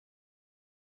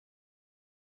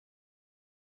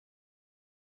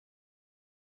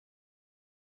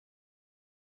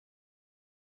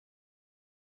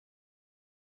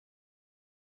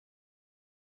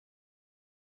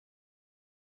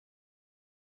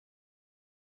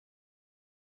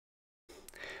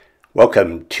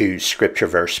Welcome to Scripture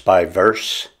Verse by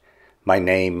Verse. My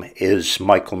name is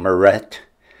Michael Moret.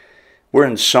 We're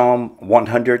in Psalm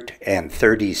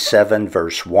 137,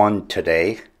 verse 1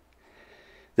 today.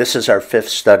 This is our fifth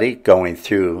study going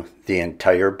through the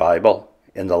entire Bible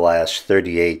in the last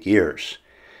 38 years.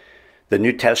 The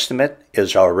New Testament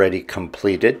is already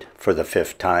completed for the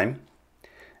fifth time,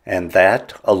 and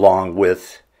that, along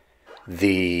with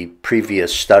the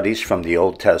previous studies from the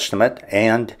Old Testament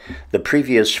and the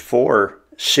previous four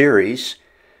series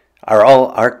are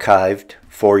all archived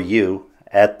for you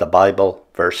at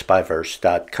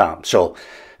thebibleversebyverse.com. So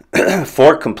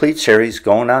 4 complete series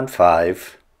going on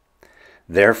 5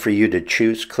 there for you to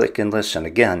choose, click, and listen.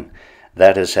 Again,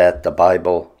 that is at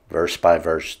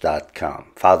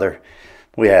thebibleversebyverse.com. Father,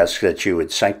 we ask that you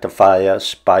would sanctify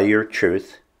us by your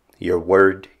truth. Your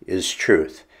word is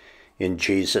truth. In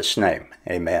Jesus' name,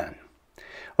 amen.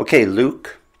 Okay,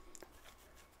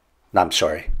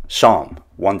 Psalm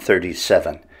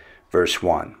 137, verse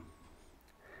 1.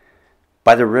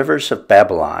 By the rivers of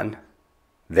Babylon,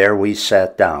 there we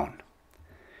sat down.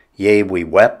 Yea, we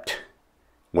wept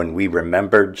when we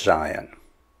remembered Zion.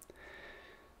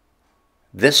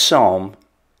 This psalm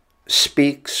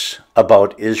speaks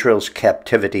about Israel's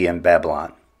captivity in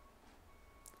Babylon.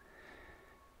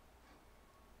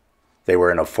 They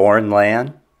were in a foreign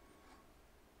land,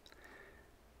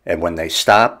 and when they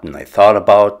stopped and they thought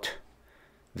about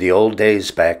the old days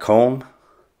back home,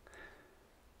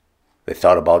 they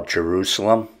thought about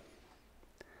Jerusalem,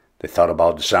 they thought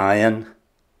about Zion,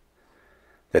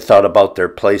 they thought about their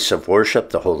place of worship,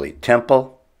 the Holy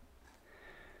Temple,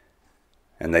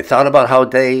 and they thought about how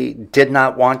they did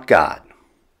not want God,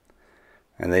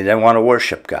 and they didn't want to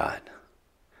worship God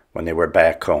when they were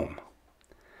back home.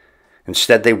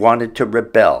 Instead, they wanted to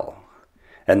rebel,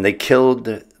 and they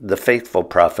killed the faithful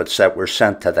prophets that were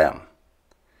sent to them.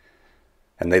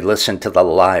 And they listened to the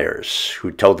liars who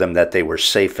told them that they were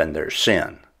safe in their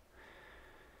sin.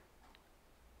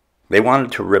 They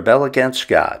wanted to rebel against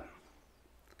God.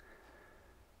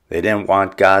 They didn't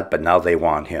want God, but now they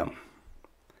want him.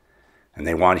 And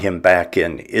they want him back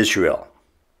in Israel.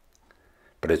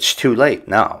 But it's too late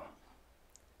now.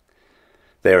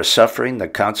 They are suffering the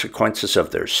consequences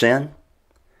of their sin,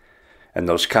 and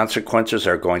those consequences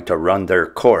are going to run their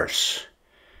course.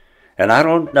 And I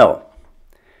don't know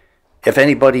if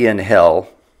anybody in hell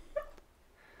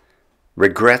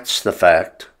regrets the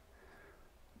fact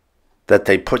that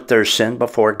they put their sin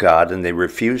before God and they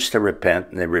refused to repent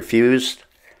and they refused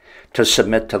to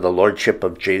submit to the Lordship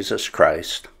of Jesus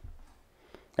Christ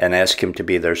and ask him to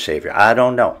be their Savior. I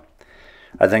don't know.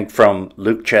 I think from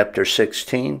Luke chapter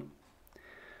 16,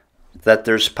 that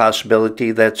there's a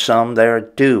possibility that some there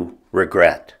do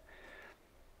regret.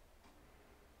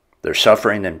 They're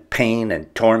suffering in pain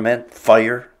and torment,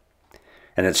 fire,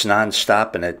 and it's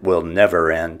nonstop and it will never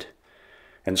end.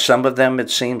 And some of them, it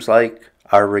seems like,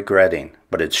 are regretting,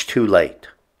 but it's too late.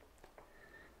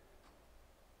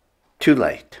 Too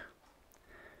late.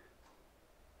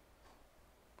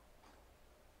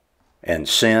 And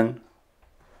sin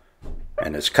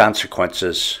and its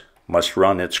consequences must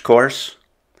run its course,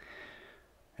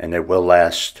 and it will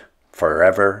last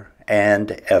forever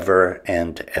and ever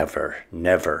and ever.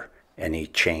 Never any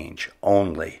change.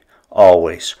 Only,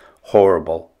 always,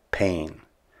 horrible pain.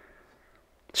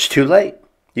 It's too late.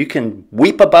 You can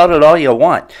weep about it all you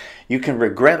want. You can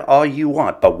regret all you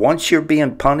want. But once you're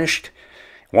being punished,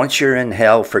 once you're in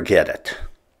hell, forget it.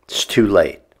 It's too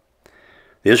late.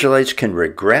 The Israelites can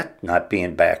regret not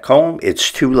being back home.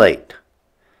 It's too late.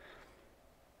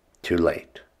 Too late.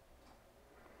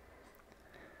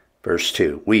 Verse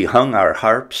 2, we hung our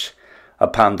harps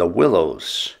upon the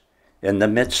willows in the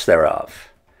midst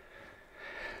thereof.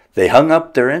 They hung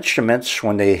up their instruments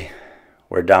when they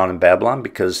were down in Babylon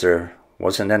because there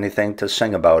wasn't anything to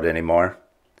sing about anymore.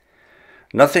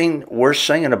 Nothing worth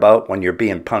singing about when you're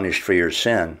being punished for your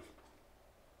sin.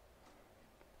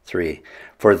 3,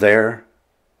 for there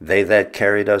they that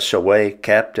carried us away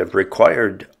captive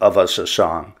required of us a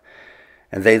song,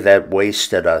 and they that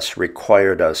wasted us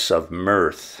required us of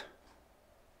mirth,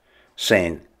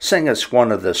 saying, sing us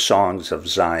one of the songs of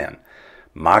Zion,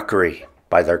 mockery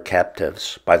by their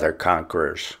captives, by their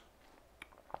conquerors.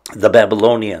 The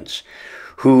Babylonians,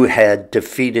 who had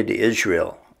defeated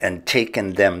Israel and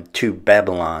taken them to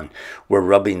Babylon, were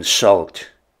rubbing salt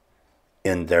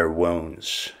in their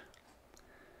wounds.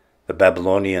 The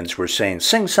Babylonians were saying,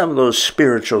 sing some of those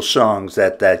spiritual songs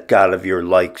that God of yours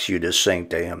likes you to sing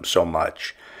to him so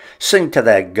much. Sing to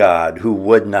that God who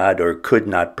would not or could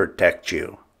not protect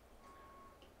you.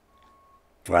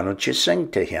 Why don't you sing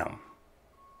to him?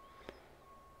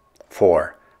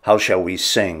 4, how shall we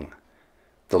sing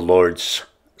the Lord's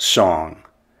song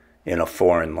in a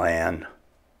foreign land.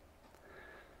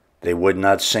 They would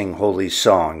not sing holy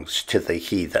songs to the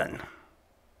heathen.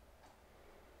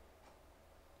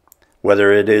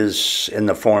 Whether it is in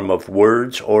the form of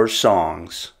words or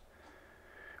songs,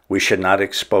 we should not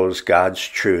expose God's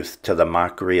truth to the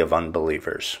mockery of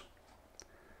unbelievers.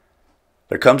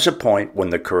 There comes a point when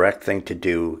the correct thing to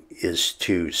do is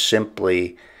to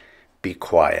simply be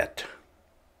quiet.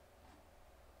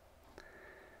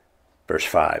 Verse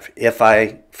 5, if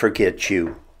I forget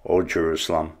you, O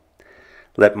Jerusalem,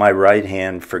 let my right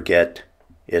hand forget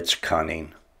its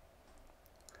cunning.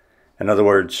 In other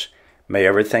words, may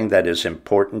everything that is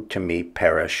important to me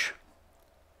perish,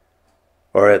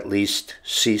 or at least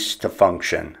cease to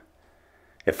function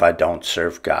if I don't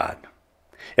serve God.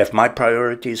 If my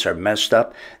priorities are messed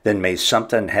up, then may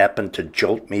something happen to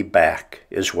jolt me back,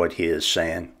 is what he is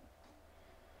saying.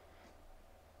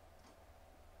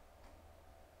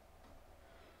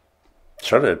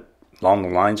 Sort of along the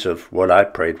lines of what I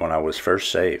prayed when I was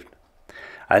first saved.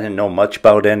 I didn't know much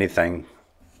about anything,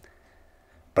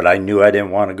 but I knew I didn't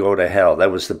want to go to hell.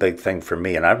 That was the big thing for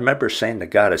me. And I remember saying to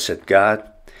God, I said,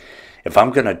 God, if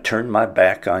I'm going to turn my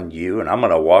back on you and I'm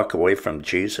going to walk away from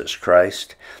Jesus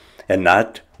Christ and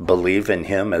not believe in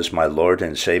him as my Lord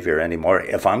and Savior anymore,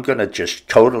 if I'm going to just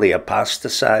totally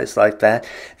apostatize like that,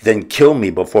 then kill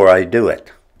me before I do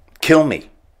it. Kill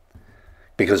me,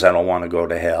 because I don't want to go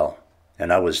to hell.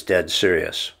 And I was dead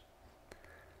serious.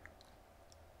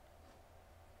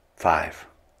 5.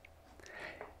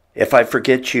 If I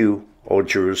forget you, O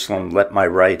Jerusalem, let my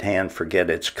right hand forget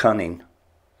its cunning.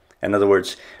 In other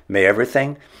words, may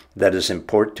everything that is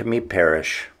important to me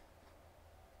perish.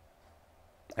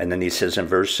 And then he says in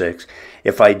verse 6,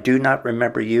 if I do not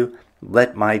remember you,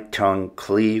 let my tongue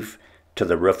cleave to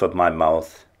the roof of my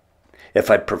mouth.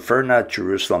 If I prefer not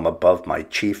Jerusalem above my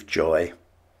chief joy.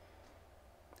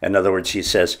 In other words, he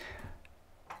says,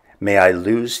 may I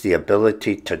lose the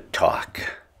ability to talk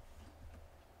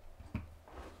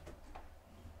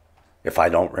if I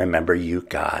don't remember you,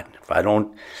 God. If I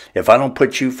don't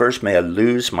put you first, may I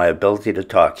lose my ability to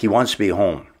talk. He wants to be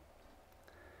home.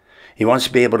 He wants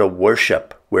to be able to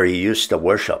worship where he used to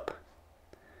worship.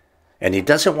 And he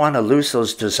doesn't want to lose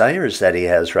those desires that he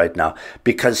has right now,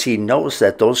 because he knows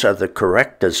that those are the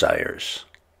correct desires.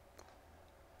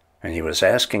 And he was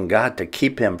asking God to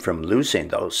keep him from losing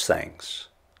those things.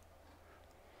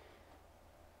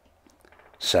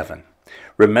 7.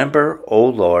 Remember, O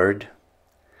Lord,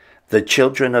 the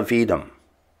children of Edom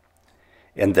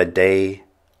in the day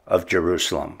of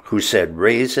Jerusalem, who said,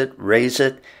 raise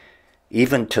it,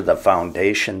 even to the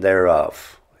foundation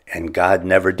thereof. And God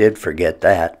never did forget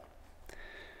that.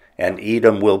 And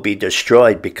Edom will be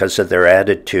destroyed because of their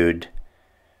attitude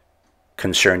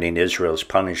concerning Israel's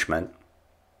punishment.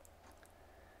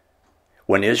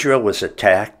 When Israel was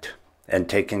attacked and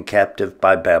taken captive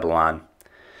by Babylon,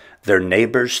 their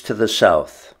neighbors to the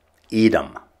south,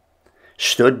 Edom,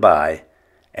 stood by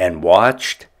and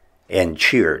watched and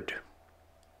cheered.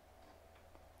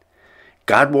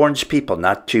 God warns people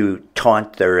not to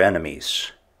taunt their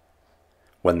enemies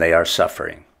when they are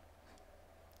suffering.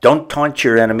 Don't taunt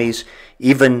your enemies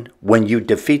even when you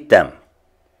defeat them.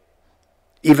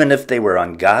 Even if they were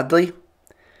ungodly,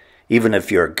 even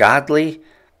if you're godly,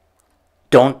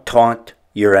 don't taunt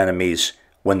your enemies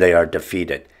when they are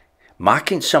defeated.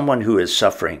 Mocking someone who is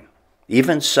suffering,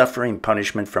 even suffering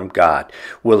punishment from God,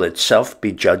 will itself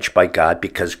be judged by God,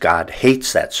 because God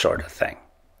hates that sort of thing.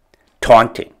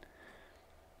 Taunting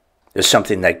is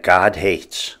something that God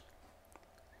hates.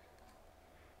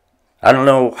 I don't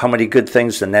know how many good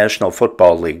things the National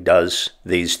Football League does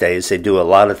these days. They do a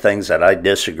lot of things that I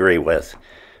disagree with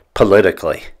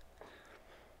politically.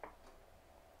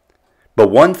 But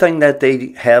one thing that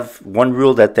they have, one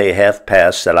rule that they have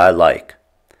passed that I like,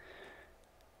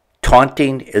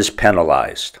 taunting is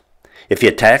penalized. If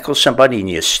you tackle somebody and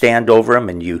you stand over them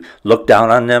and you look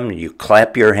down on them and you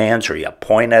clap your hands or you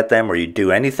point at them or you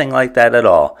do anything like that at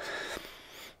all,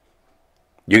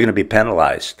 you're going to be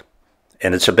penalized.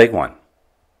 And it's a big one.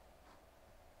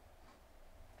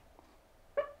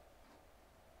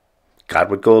 God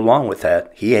would go along with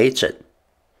that. He hates it.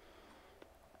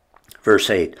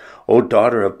 Verse 8, O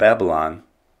daughter of Babylon,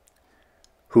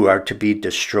 who are to be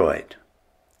destroyed,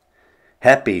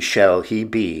 happy shall he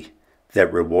be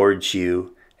that rewards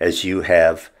you as you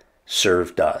have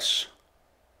served us.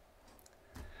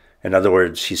 In other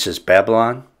words, he says,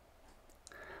 Babylon,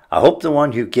 I hope the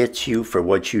one who gets you for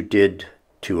what you did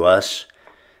to us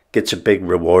gets a big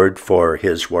reward for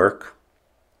his work.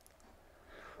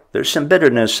 There's some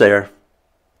bitterness there,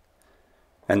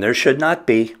 and there should not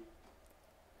be.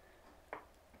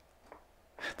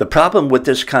 The problem with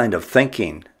this kind of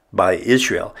thinking by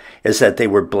Israel is that they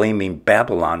were blaming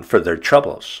Babylon for their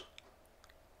troubles.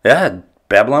 Yeah,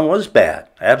 Babylon was bad,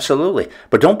 absolutely.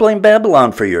 But don't blame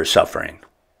Babylon for your suffering.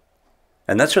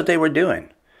 And that's what they were doing.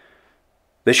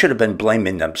 They should have been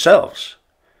blaming themselves,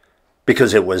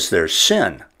 because it was their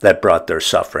sin that brought their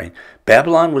suffering.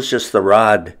 Babylon was just the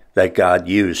rod that God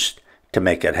used to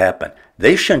make it happen.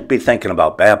 They shouldn't be thinking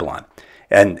about Babylon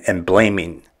and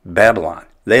blaming Babylon.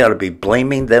 They ought to be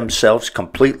blaming themselves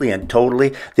completely and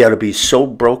totally. They ought to be so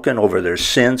broken over their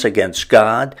sins against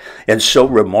God and so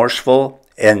remorseful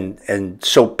and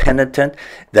so penitent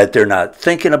that they're not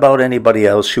thinking about anybody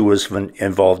else who was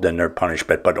involved in their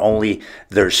punishment, but only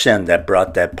their sin that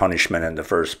brought that punishment in the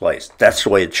first place. That's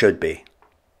the way it should be.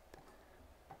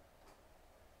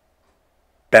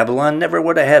 Babylon never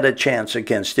would have had a chance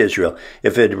against Israel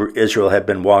if Israel had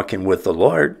been walking with the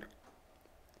Lord.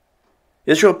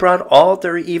 Israel brought all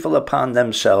their evil upon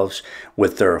themselves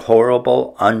with their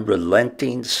horrible,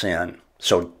 unrelenting sin.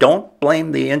 So don't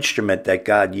blame the instrument that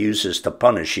God uses to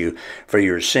punish you for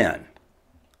your sin.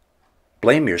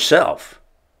 Blame yourself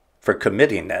for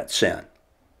committing that sin.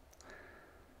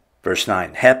 Verse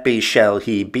 9, happy shall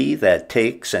he be that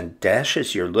takes and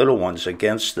dashes your little ones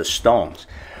against the stones.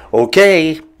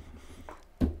 Okay,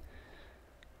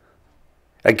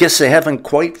 I guess they haven't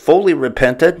quite fully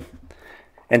repented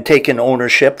and taken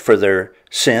ownership for their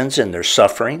sins and their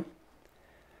suffering.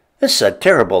 This is a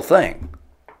terrible thing.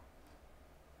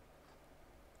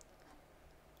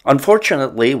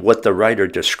 Unfortunately, what the writer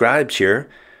describes here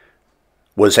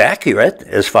was accurate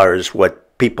as far as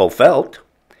what people felt.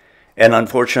 And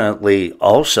unfortunately,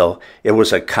 also, it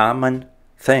was a common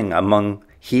thing among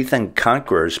heathen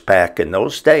conquerors back in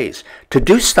those days to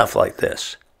do stuff like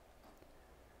this.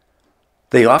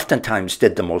 They oftentimes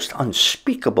did the most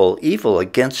unspeakable evil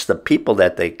against the people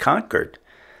that they conquered.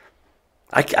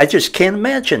 I just can't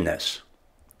imagine this.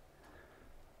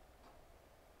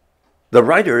 The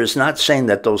writer is not saying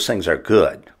that those things are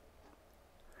good,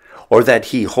 or that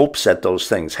he hopes that those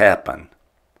things happen.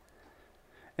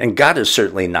 And God is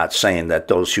certainly not saying that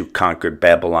those who conquered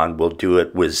Babylon will do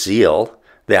it with zeal.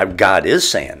 That God is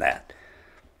saying that.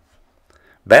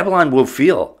 Babylon will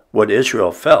feel what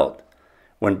Israel felt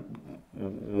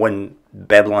when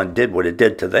Babylon did what it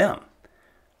did to them.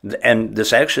 And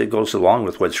this actually goes along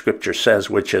with what Scripture says,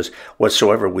 which is,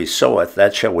 whatsoever we soweth,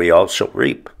 that shall we also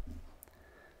reap.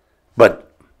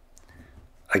 But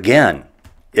again,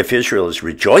 if Israel is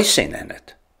rejoicing in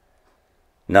it,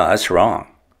 no, that's wrong,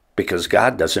 because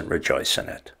God doesn't rejoice in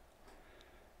it.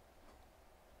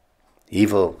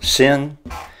 Evil sin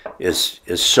is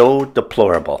so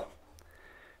deplorable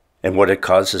in what it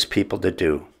causes people to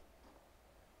do.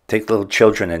 Take little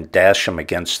children and dash them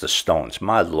against the stones.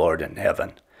 My Lord in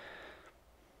heaven.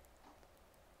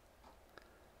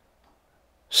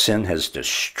 Sin has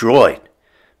destroyed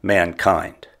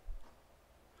mankind.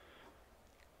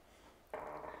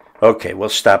 Okay, we'll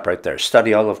stop right there.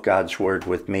 Study all of God's Word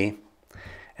with me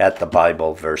at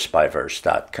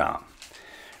thebibleversebyverse.com.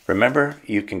 Remember,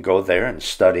 you can go there and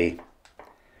study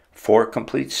 4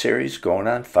 complete series, going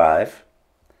on 5,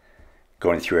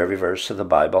 going through every verse of the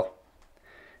Bible.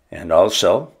 And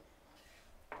also,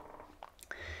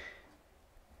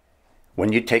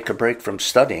 when you take a break from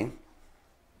studying,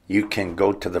 you can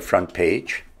go to the front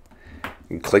page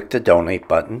and click the donate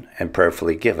button and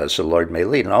prayerfully give as the Lord may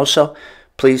lead. And also,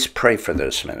 please pray for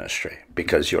this ministry,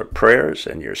 because your prayers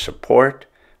and your support,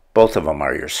 both of them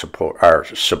are your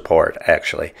support,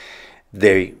 actually.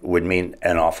 They would mean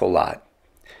an awful lot.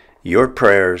 Your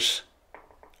prayers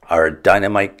are a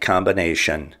dynamite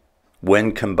combination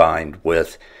when combined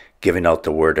with giving out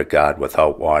the Word of God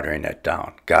without watering it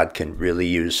down. God can really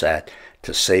use that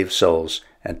to save souls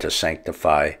and to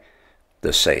sanctify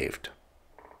the saved.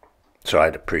 So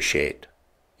I'd appreciate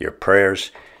your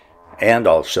prayers and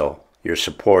also your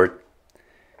support.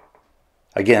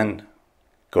 Again,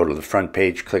 go to the front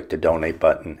page, click the donate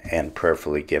button, and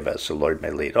prayerfully give as the Lord may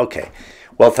lead. Okay,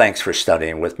 well, thanks for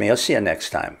studying with me. I'll see you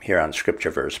next time here on Scripture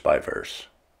Verse by Verse.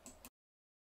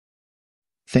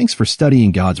 Thanks for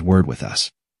studying God's Word with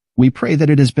us. We pray that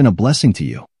it has been a blessing to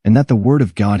you and that the Word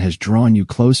of God has drawn you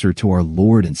closer to our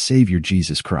Lord and Savior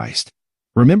Jesus Christ.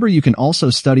 Remember, you can also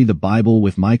study the Bible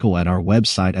with Michael at our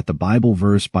website at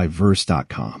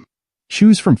thebibleversebyverse.com.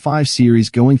 Choose from 5 series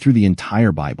going through the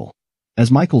entire Bible.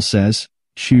 As Michael says,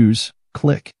 choose,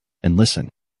 click, and listen.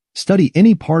 Study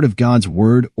any part of God's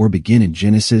Word or begin in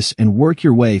Genesis and work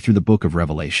your way through the book of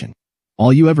Revelation.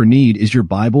 All you ever need is your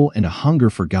Bible and a hunger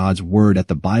for God's Word at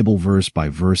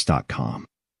thebibleversebyverse.com.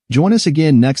 Join us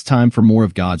again next time for more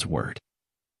of God's Word.